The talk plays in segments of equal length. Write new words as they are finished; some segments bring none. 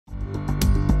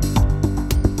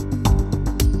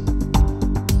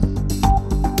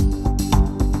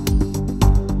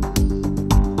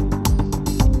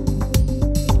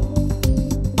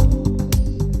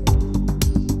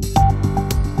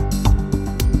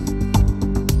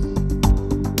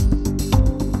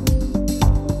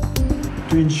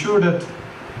ensure that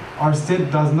our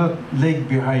state does not lag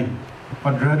behind,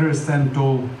 but rather stand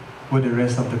tall with the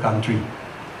rest of the country.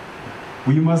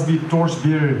 We must be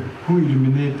torchbearers who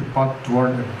illuminate the path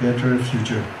toward a better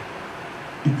future,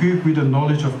 equipped with the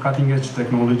knowledge of cutting-edge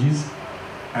technologies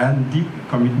and deep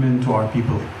commitment to our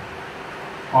people.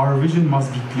 Our vision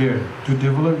must be clear: to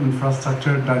develop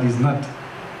infrastructure that is not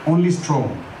only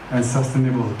strong and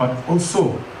sustainable, but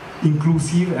also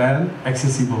inclusive and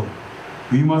accessible.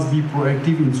 We must be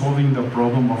proactive in solving the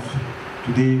problem of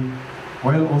today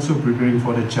while also preparing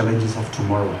for the challenges of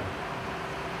tomorrow.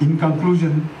 In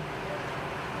conclusion,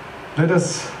 let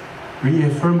us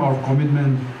reaffirm our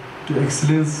commitment to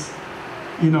excellence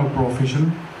in our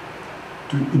profession,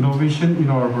 to innovation in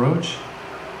our approach,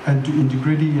 and to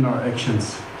integrity in our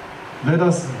actions. Let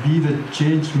us be the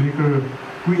change maker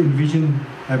who envision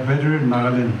a better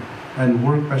Nagaland and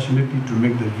work passionately to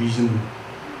make the vision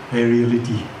a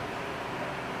reality.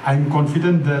 I am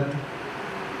confident that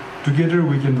together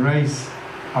we can rise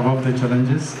above the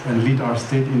challenges and lead our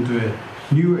state into a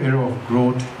new era of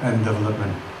growth and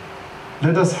development.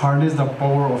 Let us harness the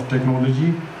power of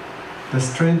technology, the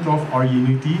strength of our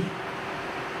unity,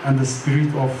 and the spirit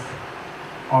of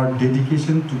our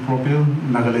dedication to propel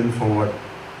Nagaland forward.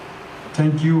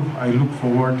 Thank you. I look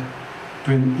forward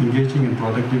to an engaging and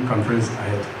productive conference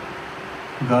ahead.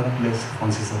 God bless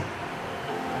FONSESA.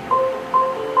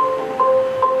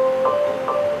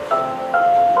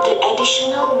 The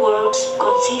additional works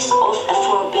consist of a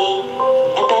 4-bay,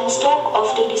 a penstock of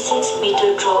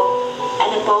 26-meter drop,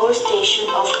 and a power station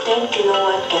of 10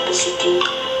 kilowatt capacity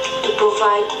to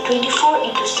provide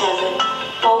 24/7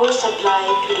 power supply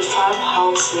to the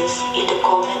farmhouses in the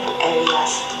common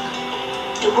areas.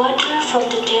 The water from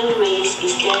the tail race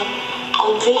is then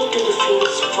conveyed to the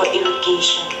fields for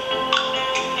irrigation.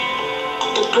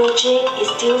 The project is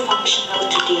still functional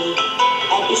today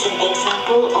and is an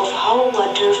example of how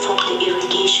water from the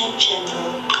irrigation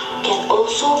channel can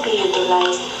also be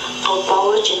utilized for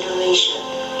power generation,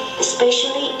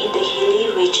 especially in the hilly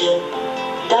region,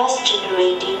 thus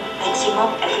generating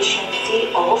maximum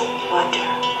efficiency of water.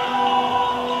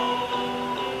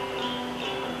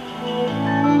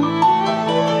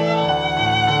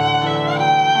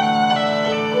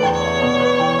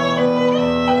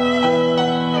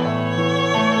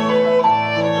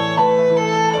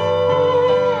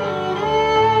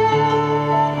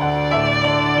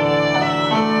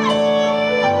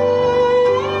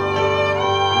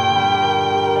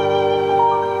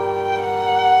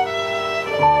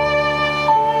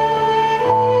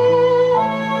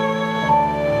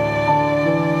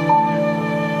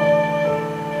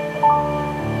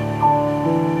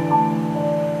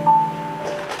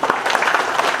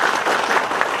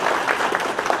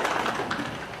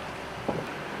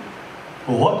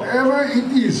 Whatever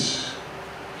it is,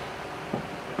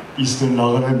 Eastern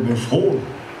Nagaland may fall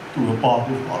to a part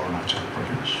of Arunachal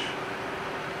Pradesh,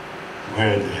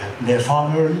 where they had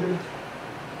Nepal earlier.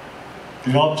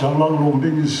 Tirap, Changlang,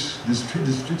 Longding, these 3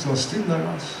 districts are still like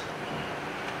us.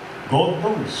 God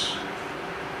knows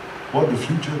what the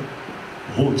future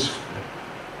holds for them.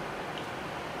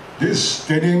 This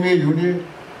Kenye unit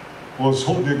was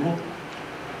so they go.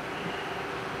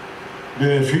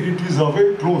 The affinities are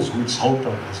very close with South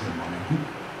Tagas and Manipur,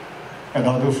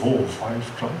 another 4 or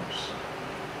 5 tribes.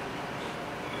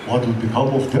 What will become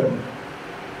of them?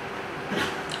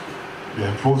 They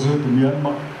are closer to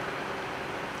Myanmar.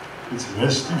 It's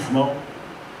restive now.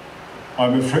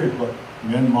 I'm afraid, but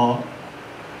Myanmar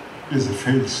is a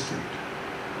failed state.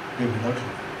 They will not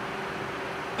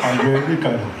under any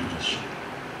kind of leadership.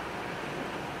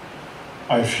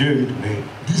 I fear it may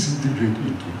disintegrate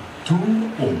into 2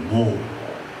 or more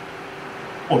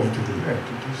political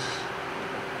entities.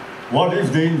 What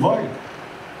if they invite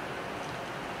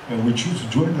and we choose to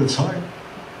join that side?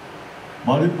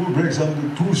 Manipur breaks up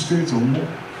into 2 states or more.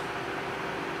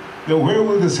 Then where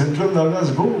will the central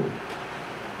Nagas go?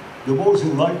 The most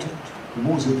enlightened, the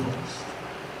most advanced.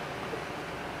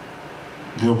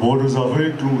 Their borders are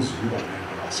very close with our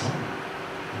neighbor Assam,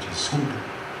 which is so big,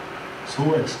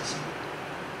 so accessible.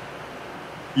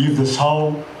 If the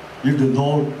south, if the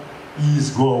north,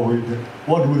 east go away, then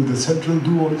what will the central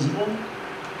do on its own?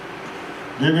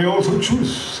 They may also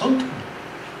choose something.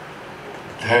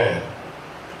 There,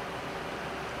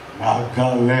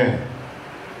 Nagaland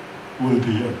will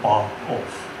be a part of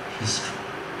history.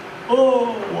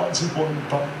 Oh, once upon a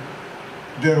time,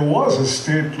 there was a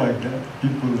state like that,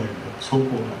 people like that,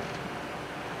 so-called.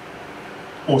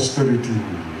 Austerity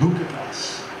will look at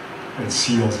us and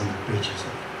see us in the pages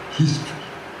of history.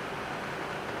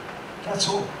 That's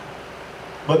all.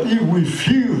 But if we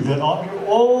feel that under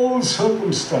all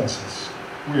circumstances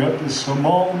We have to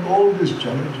surmount all these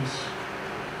challenges.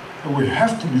 And we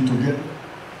have to be together.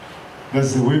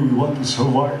 That's the way we want to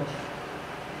survive.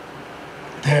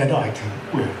 Then I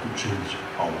think we have to change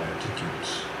our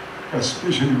attitudes,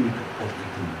 especially with the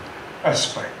political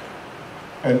aspect,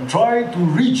 and try to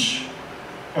reach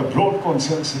a broad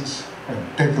consensus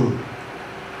and tackle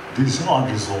this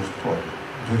unresolved problem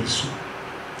very soon.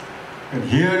 And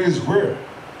here is where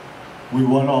we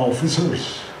want our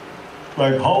officers,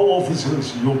 like how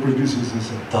officers, your predecessors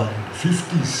have done in the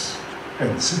 50s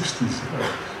and 60s.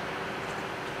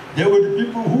 They were the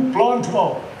people who planted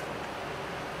out.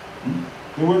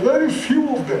 There were very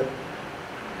few of them.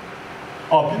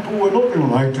 Our people were not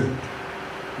enlightened.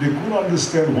 They couldn't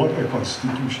understand what a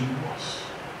constitution was,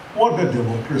 what a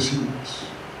democracy was,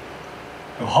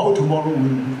 and how tomorrow will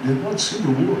be. They had not seen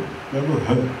the world, never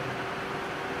heard.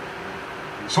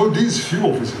 So these few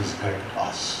officers guide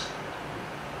us.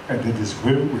 And that is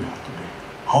where we have to be,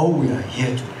 how we are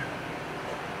here today.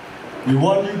 We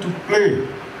want you to play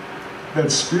that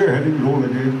spearheading role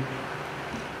again.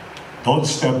 Don't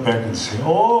step back and say,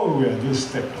 oh, we are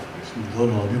just technocrats. We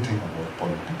don't know anything about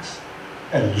politics.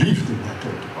 And leave the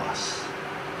matter to us.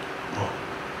 No.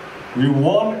 We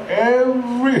want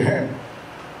every hand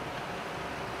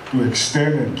to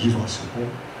extend and give us support.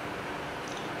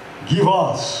 Give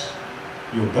us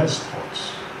your best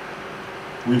thoughts.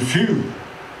 We feel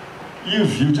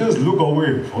if you just look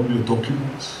away from your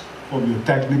documents, from your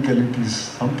technicalities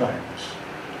sometimes,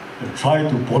 and try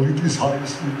to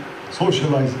politicize it,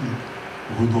 socialize it,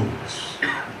 who knows?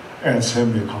 Answer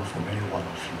may come from any one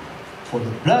of you for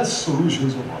the best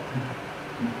solutions of our people.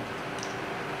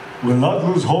 We'll not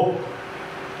lose hope.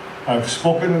 I've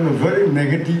spoken in a very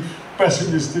negative,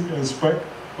 pessimistic aspect,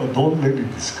 but don't let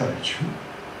it discourage you.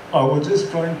 I was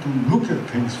just trying to look at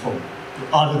things from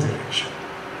the other direction,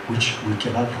 which we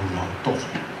cannot rule out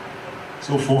totally.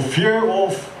 So for fear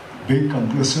of being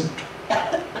complacent,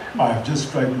 I've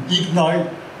just tried to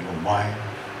ignite your mind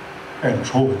and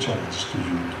throw a challenge to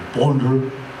you to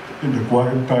ponder in the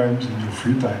quiet times, in your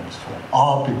free times for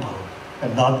our people,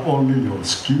 and not only your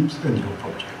schemes and your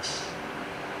projects.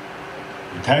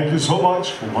 We thank you so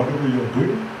much for whatever you're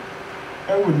doing,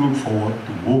 and we look forward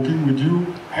to working with you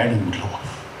hand in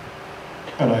glove.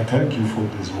 And I thank you for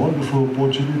this wonderful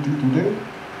opportunity today.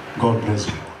 God bless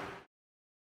you.